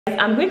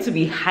I'm going to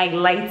be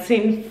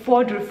highlighting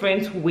 4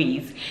 different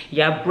ways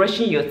you are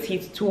brushing your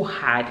teeth too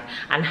hard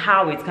and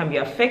how it can be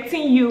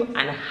affecting you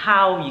and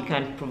how you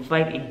can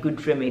provide a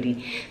good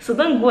remedy. So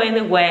don't go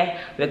anywhere.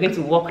 We're going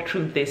to walk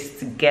through this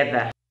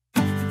together.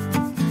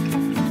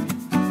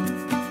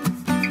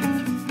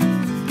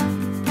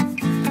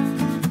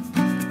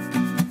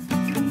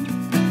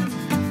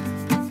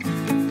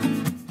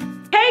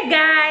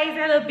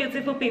 Hello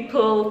beautiful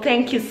people,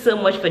 thank you so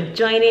much for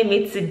joining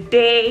me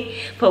today,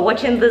 for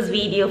watching this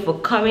video, for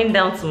coming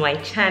down to my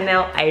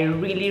channel. I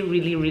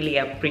really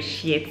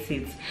appreciate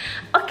it.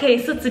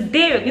 Okay, so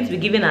today we're going to be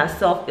giving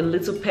ourselves a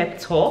little pep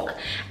talk,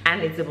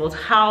 and it's about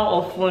how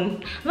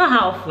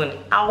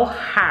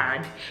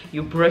hard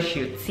you brush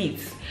your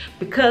teeth.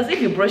 Because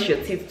if you brush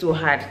your teeth too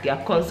hard, there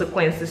are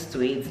consequences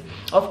to it.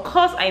 Of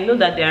course, I know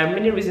that there are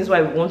many reasons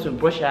why we want to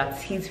brush our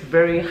teeth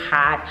very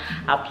hard,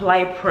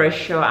 apply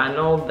pressure and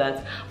all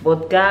that.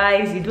 But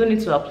guys, you don't need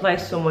to apply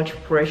so much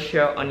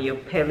pressure on your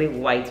pearly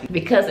white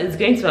because it's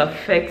going to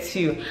affect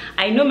you.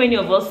 I know many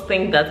of us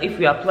think that if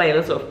we apply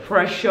a lot of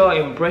pressure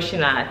in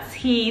brushing our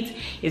teeth,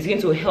 it's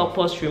going to help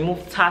us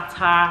remove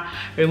tartar,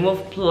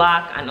 remove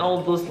plaque and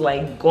all those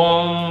like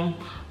gum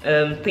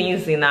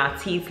things in our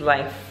teeth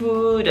like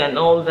food and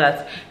all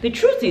that. The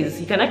truth is,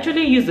 you can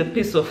actually use a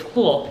piece of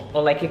cloth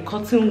or like a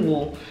cotton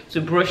wool to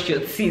brush your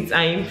teeth.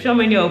 I'm sure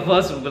many of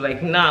us will be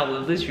like, nah,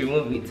 will this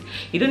remove it?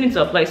 You don't need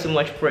to apply so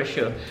much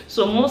pressure.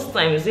 So most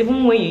times,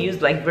 even when you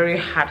use like very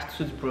hard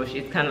toothbrush,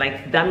 it can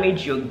like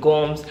damage your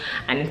gums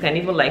and it can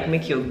even like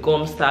make your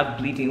gums start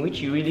bleeding, which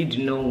you really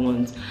do not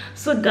want.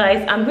 So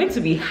guys, I'm going to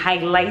be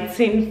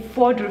highlighting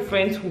 4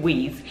 different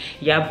ways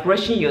you are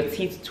brushing your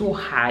teeth too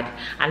hard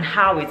and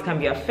how it can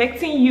be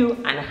affecting you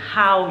and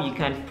how you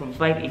can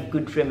provide a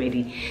good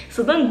remedy.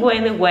 So don't go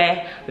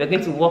anywhere. We're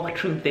going to walk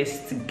through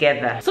this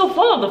together. So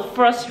one of the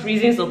first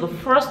reasons, or the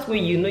first way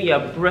you know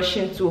you're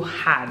brushing too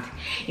hard,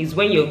 is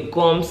when your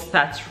gums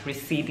start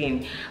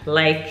receding.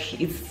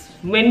 Like it's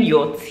when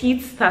your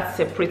teeth start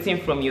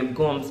separating from your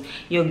gums.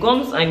 Your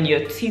gums and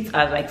your teeth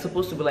are like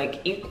supposed to be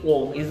like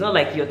equal. It's not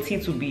like your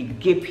teeth will be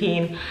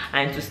gaping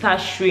and to start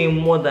showing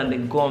more than the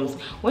gums.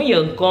 When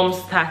your gums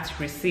start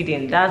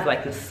receding, that's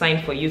like a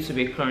sign for you to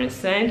be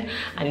concerned,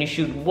 and you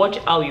should watch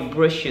how you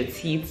brush your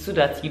teeth so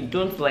that you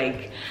don't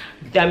like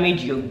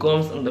damage your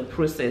gums in the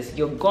process.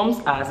 Your gums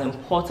are as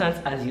important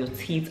as your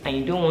teeth, and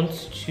you don't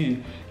want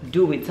to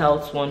do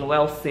without one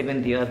while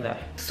saving the other.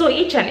 So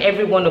each and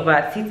every one of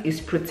our teeth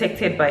is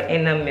protected by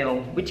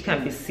enamel, which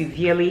can be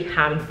severely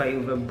harmed by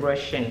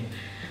overbrushing.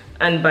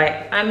 And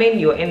by harming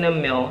your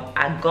enamel,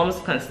 our gums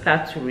can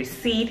start to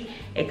recede,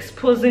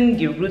 exposing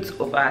the roots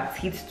of our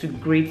teeth to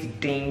great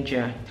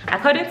danger.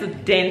 According to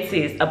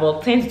dentists,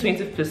 about 10 to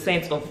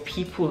 20% of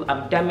people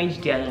have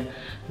damaged their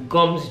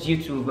gums due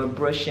to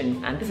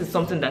overbrushing, and this is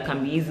something that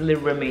can be easily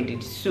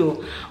remedied.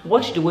 So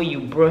watch the way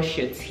you brush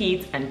your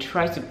teeth and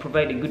try to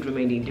provide a good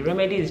remedy. The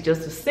remedy is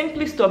just to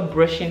simply stop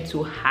brushing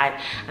too hard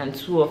and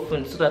too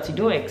often so that you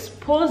don't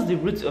expose the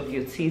roots of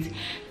your teeth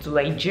to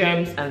like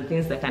germs and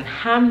things that can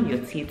harm your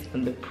teeth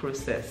in the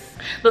process.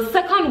 The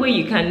second way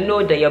you can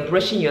know that you're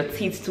brushing your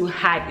teeth too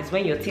hard is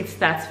when your teeth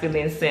starts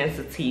feeling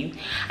sensitive.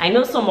 I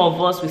know some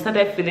of us, we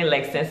started feeling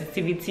like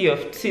sensitivity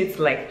of teeth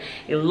like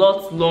a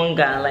lot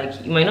longer.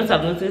 Like you might not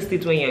have noticed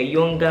it when you're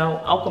younger.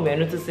 How come you're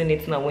noticing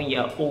it now when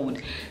you're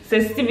old?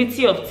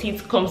 Sensitivity of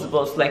teeth comes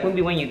about like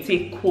maybe when you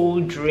take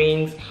cold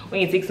drinks, when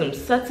you take some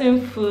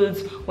certain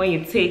foods, when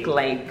you take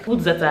like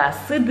foods that are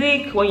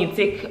acidic, when you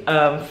take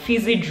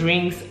fizzy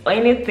drinks or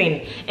anything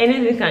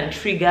can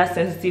trigger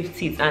sensitive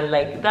teeth, and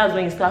like that's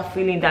when you start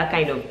feeling that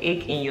kind of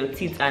ache in your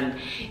teeth and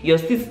your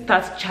teeth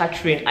starts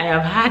chattering. I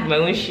have had my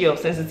own share of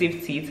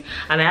sensitive teeth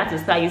and I had to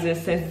start using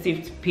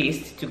sensitive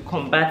paste to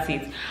combat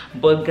it.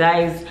 But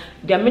guys,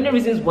 there are many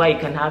reasons why you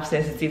can have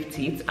sensitive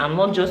teeth. I'm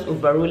not just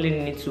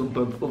overruling it to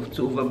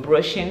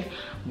overbrushing,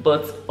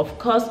 but of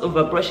course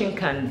overbrushing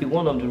can be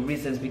one of the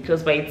reasons,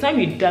 because by the time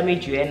you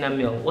damage your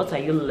enamel, what are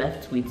you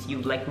left with?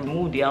 You've like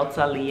removed the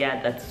outer layer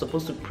that's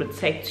supposed to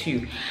protect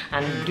you,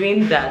 and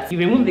doing that, you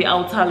remove the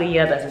outer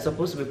layer that is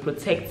supposed to be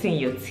protecting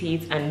your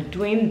teeth, and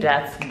doing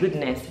that,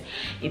 goodness,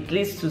 it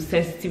leads to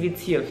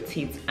sensitivity of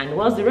teeth. And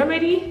what's the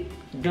remedy?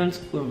 Don't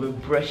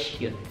overbrush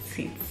your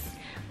teeth.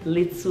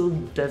 Little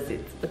does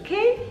it,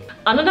 okay?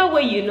 Another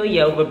way you know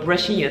you're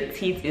overbrushing your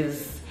teeth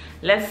is,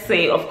 let's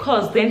say, of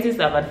course,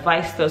 dentists have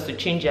advised us to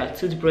change our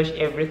toothbrush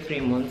every 3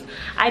 months.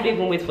 I don't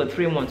even wait for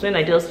 3 months. When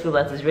I just feel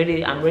that it's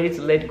ready, I'm ready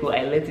to let go,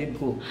 I let it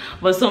go.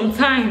 But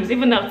sometimes,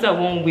 even after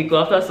 1 week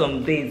or after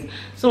some days,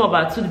 some of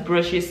our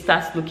toothbrushes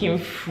start looking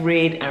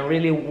frayed and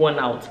really worn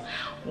out.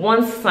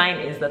 One sign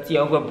is that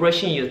you're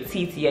overbrushing your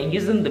teeth, you're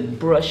using the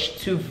brush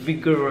too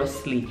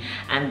vigorously,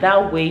 and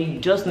that way you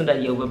just know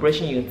that you're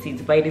overbrushing your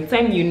teeth. By the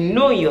time you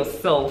know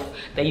yourself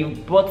that you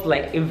bought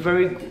like a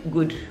very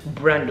good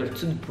brand of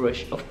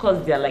toothbrush, of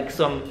course there are like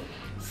some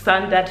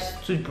standard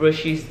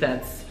toothbrushes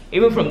that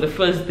Even from the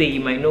first day,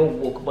 it might not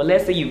work. But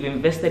let's say you've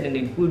invested in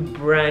a good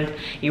brand,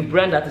 a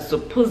brand that is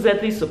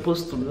supposedly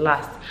supposed to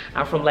last,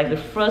 and from like the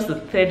first to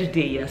third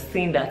day, you're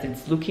seeing that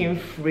it's looking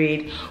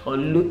frayed or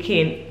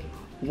looking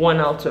worn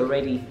out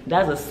already.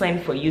 That's a sign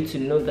for you to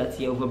know that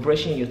you're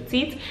overbrushing your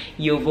teeth,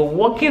 you're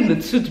overworking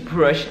the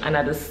toothbrush, and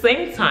at the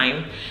same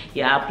time,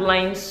 you're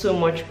applying so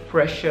much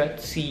pressure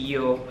to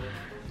your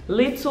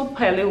little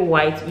pearly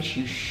white, which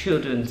you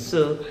shouldn't.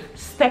 So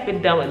step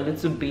it down a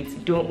little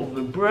bit, don't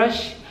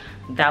overbrush.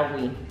 That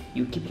way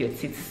you keep your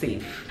teeth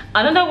safe.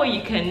 Another way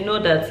you can know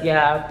that you're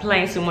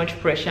applying so much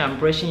pressure and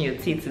brushing your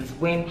teeth is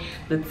when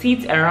the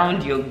teeth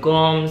around your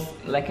gums,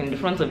 like in the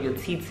front of your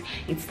teeth,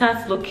 it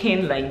starts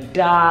looking like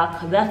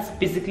dark. That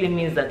basically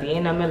means that the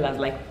enamel has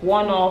like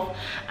worn off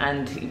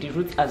and the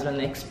root has been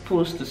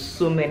exposed to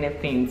so many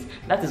things.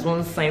 That is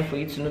one sign for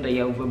you to know that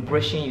you're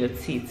overbrushing your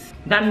teeth.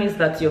 That means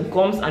that your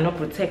gums are not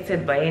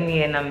protected by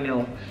any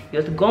enamel.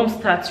 Your gums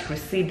starts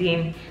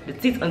receding, the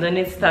teeth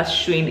underneath starts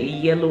showing a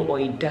yellow or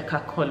a darker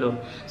color.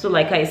 So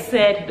like I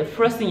said, the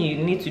first thing you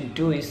need to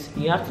do is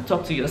you have to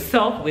talk to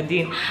yourself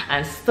within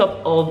and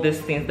stop all these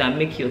things that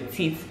make your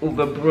teeth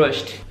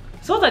overbrushed.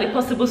 So what are the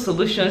possible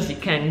solutions you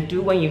can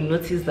do when you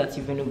notice that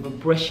you've been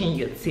overbrushing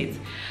your teeth?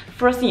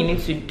 First thing you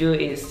need to do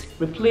is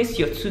replace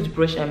your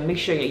toothbrush and make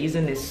sure you're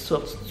using a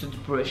soft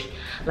toothbrush.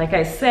 Like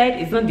I said,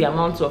 it's not the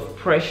amount of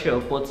pressure,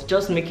 but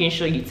just making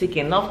sure you take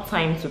enough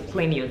time to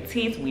clean your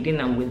teeth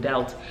within and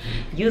without.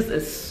 Use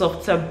a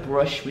softer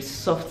brush with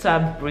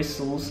softer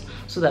bristles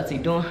so that you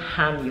don't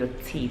harm your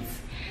teeth.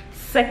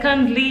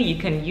 Secondly, you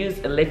can use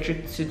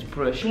electric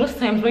toothbrush. Most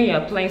times when you're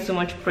applying so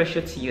much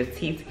pressure to your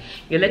teeth,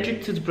 your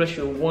electric toothbrush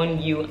will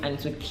warn you and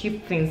to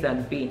keep things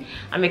at bay.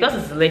 And because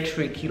it's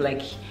electric,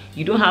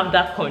 you don't have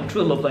that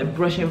control of like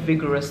brushing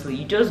vigorously.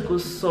 You just go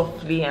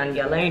softly and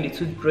you're allowing the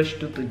toothbrush to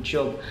do the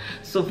job.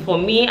 So for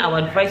me, I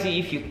would advise you,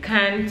 if you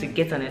can, to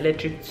get an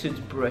electric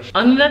toothbrush.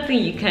 Another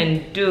thing you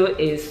can do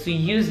is to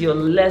use your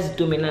less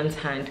dominant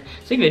hand.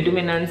 So if your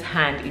dominant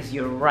hand is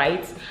your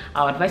right,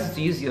 I would advise you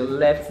to use your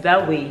left.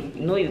 That way,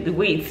 you know, the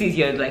way it is,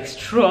 you're like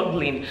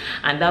struggling,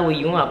 and that way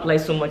you won't apply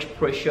so much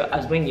pressure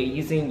as when you're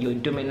using your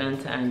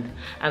dominant hand.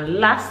 And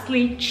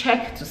lastly,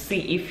 check to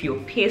see if your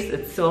paste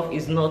itself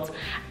is not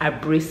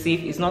abrasive,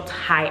 it's not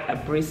high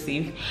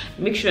abrasive.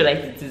 Make sure that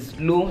it is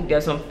low. There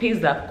are some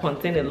pastes that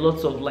contain a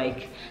lot of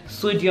like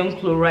sodium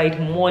chloride,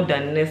 more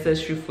than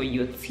necessary for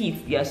your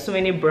teeth. There are so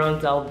many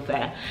brands out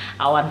there.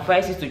 I'll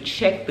advise you to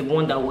check the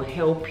one that will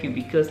help you,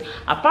 because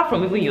apart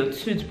from even your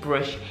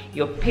toothbrush,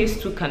 your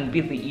paste too can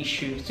be the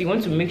issue. So you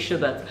want to make sure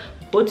that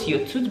both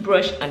your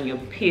toothbrush and your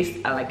paste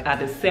are like at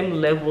the same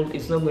level.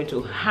 It's not going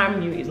to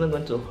harm you, it's not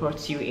going to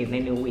hurt you in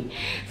any way.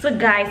 So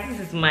guys,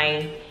 this is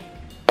my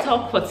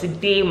talk for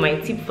today, my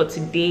tip for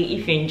today.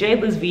 If you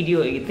enjoyed this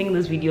video or you think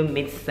this video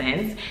made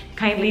sense,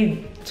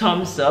 kindly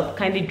thumbs up,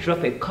 kindly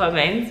drop a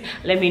comment.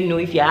 Let me know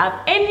if you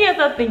have any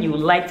other thing you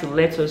would like to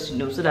let us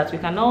know, so that we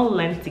can all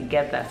learn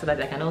together, so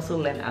that I can also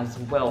learn as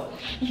well.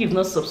 If you've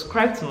not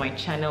subscribed to my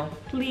channel,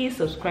 please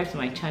subscribe to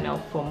my channel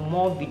for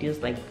more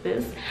videos like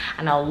this,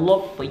 and I'd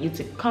love for you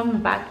to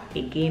come back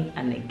again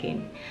and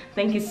again.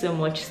 Thank you so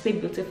much. Stay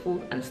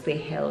beautiful and stay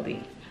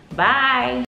healthy. Bye.